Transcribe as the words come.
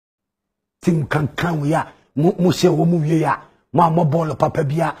Tim can we ya, Muse Womu ya, Mamma Ball Papa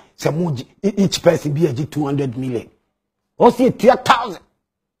Bia, Samuji, each person be a 200 million. Or see 3,000.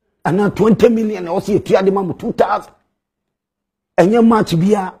 And now 20 million, or see 2,000. And your match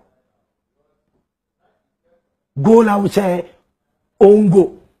bia goal, I would say,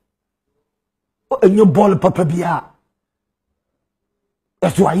 Songo. And your ball Papa bia.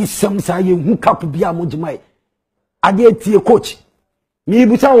 That's why some say you hook up bia Mujimai. I get to your coach. Me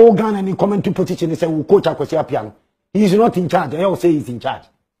busa Agyan and in comment to position say we coach Akwesi piano. He is not in charge. I say he's in charge.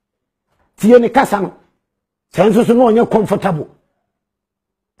 Tie ne kasa no. Senso so no onye comfortable.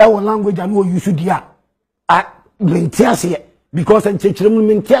 Our language I know you should dia. Mentiase because en chechirem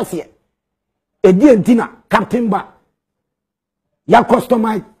mentiase. Edi entina captain ba. Ya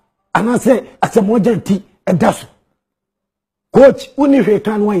customize anase Asamoah janti edaso. Coach, uni hwe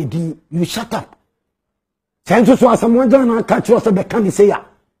kan wa edi, you shut up. Senso so Asamoah na catch us be kan say ya.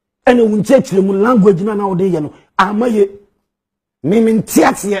 Ene unchechirem language na ode ye no. Amaye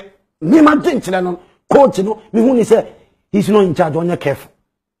mentiase. Me ma denchire no coach no me hu ni say he's not in charge, onye careful.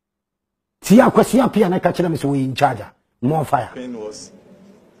 Tia Akwesi apia na catch them say we in charge. More fire. Was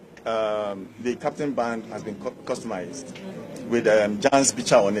the captain band has been customized with Jan's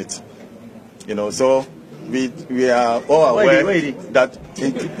picture on it. You know, so we are all aware that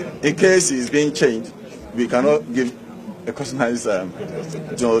in case he's being changed, we cannot give a customized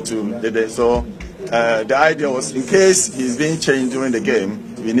to the day. So the idea was in case he's being changed during the game,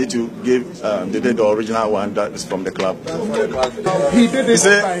 we need to give the original one that is from the club. He did this.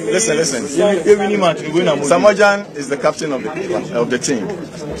 Listen. Agyan is the captain of the team.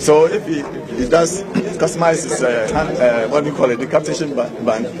 So if he does customize his what do you call it, the captainship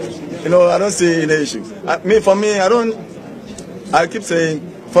band, you know, I don't see any issue. For me, I keep saying,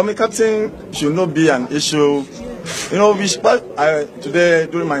 for me, captain should not be an issue. You know, today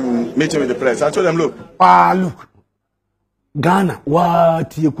during my meeting with the press, I told them, look. Look. Ghana,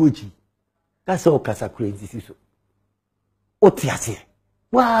 what you coach? That's all Casa crazy. So, what you say?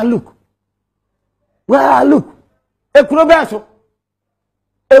 Look. A Kurobaso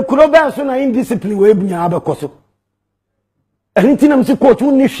na indiscipline we be abakoso. Anything I'm coach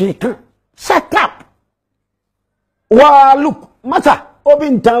who ni shake. Shut up. Look, mata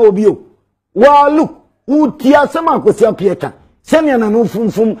obinta obio. Look, who tia sama Akwesi apia. Senya na no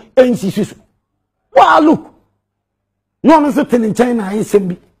fum ensisusu. Look. No one is sitting in China, I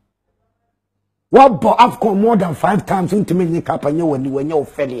say, what I've come more than 5 times into me, Capanya, when you're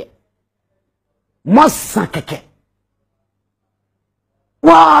failure. Massacre.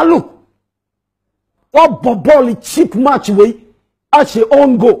 Look. What ball cheap match way, as your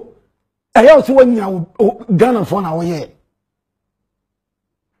own go. I also when you Ghana for our year.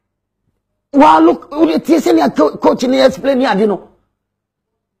 Look, coach in explain, you know.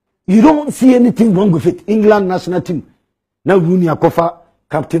 You don't see anything wrong with it. England national team. Now Rooney Akofa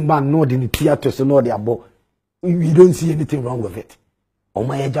captain man no the theater so no the abo. We don't see anything wrong with it. Oh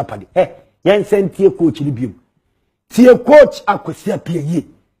my Japan. Hey, yan send tie coach libium. Tie coach Akwesi apia ye.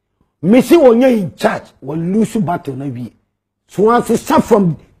 Messi onye in charge will lose battle na wie. So once start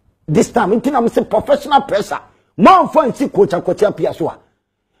from this time until I'm say professional pressure. Man for see coach Akwesi apia so.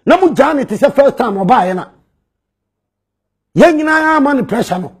 Na mu jani it is the first time oba ye na. Yan nyina man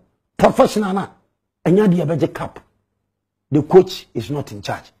pressure no. Professional na. Enya dia beje cap. The coach is not in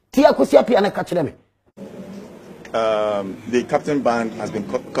charge. The captain band has been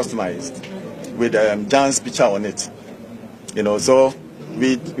customized with Jan's picture on it. You know, so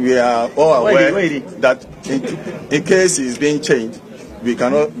we are all aware that in case he's being changed, we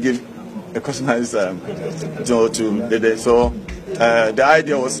cannot give a customized to the day. So the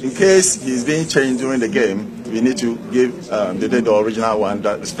idea was in case he's being changed during the game, we need to give the original one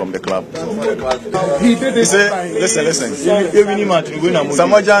that is from the club. He did this. Listen.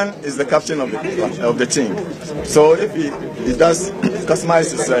 Agyan is the captain of the team. So if he does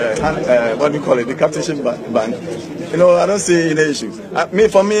customize his what do you call it, the captainship band, you know, I don't see any issue.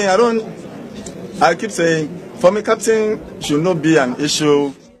 For me, I keep saying, for me, captain should not be an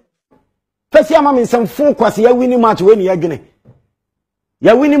issue. First year, I'm in some phone because you're winning match when you're going.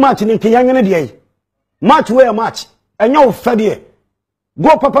 You're winning match in Kenya. Match where match. And you're fed.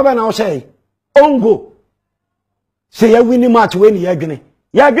 Go Papa Ben, I'll say. Songo. Say you're winning match when you're going.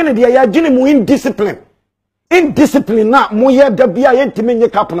 You're going to be a genuine indiscipline. Indiscipline, not more yet the be a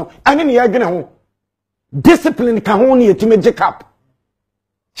intimate capital. And then you're going to discipline can only to make up.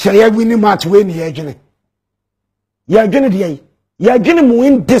 Say you're winning match when you're going. You're going to be. You're getting more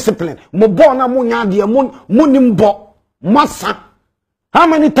indiscipline. Mobona munyadia munimbo massa. How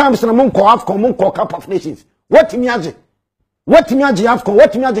many times na munko AFCON munko Cup of Nations? What imagine? What me agi AFCON,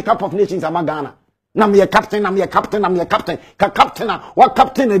 what me agi Cup of Nations ama Ghana. Na me captain, na me captain, na me captain. Ka captain, what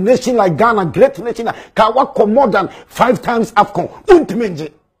captain a nation like Ghana, great nation, ka what more than 5 times AFCON.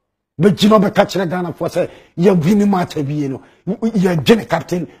 Untimenje. But you know, be catching Ghana for say, you winning match, you know, you're Jenny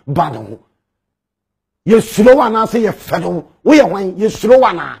captain, Bano. You're slow and I say, you fellow. We are one, you're slow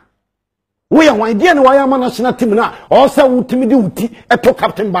and we are one, dear, why am I national team now? Also, ultimately, a top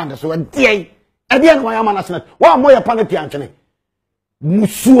captain band, so a day. Again, why am I national? Why am I a planet, Anthony?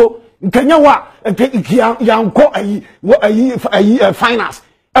 Musuo, Kenyawa, Yanko, a finance,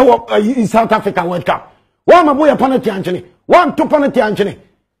 in South Africa World Cup. Why am I a planet, Anthony? 1 2 planet, Anthony.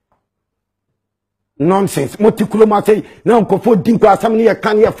 Nonsense. Motikuloma say, now go for Dinko Assembly, a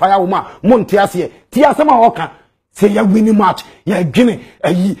can hear fire, Montiasia, Tiasama Oka. Say you're winning match, you're getting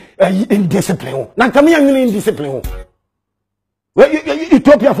indiscipline. Now come here, you're indiscipline. Well,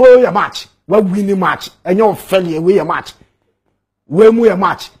 Ethiopia for your match. Well, winning match, and you're failure with your match. When we a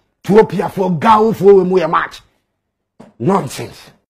match, Ethiopia for Gao for when we a match. Nonsense.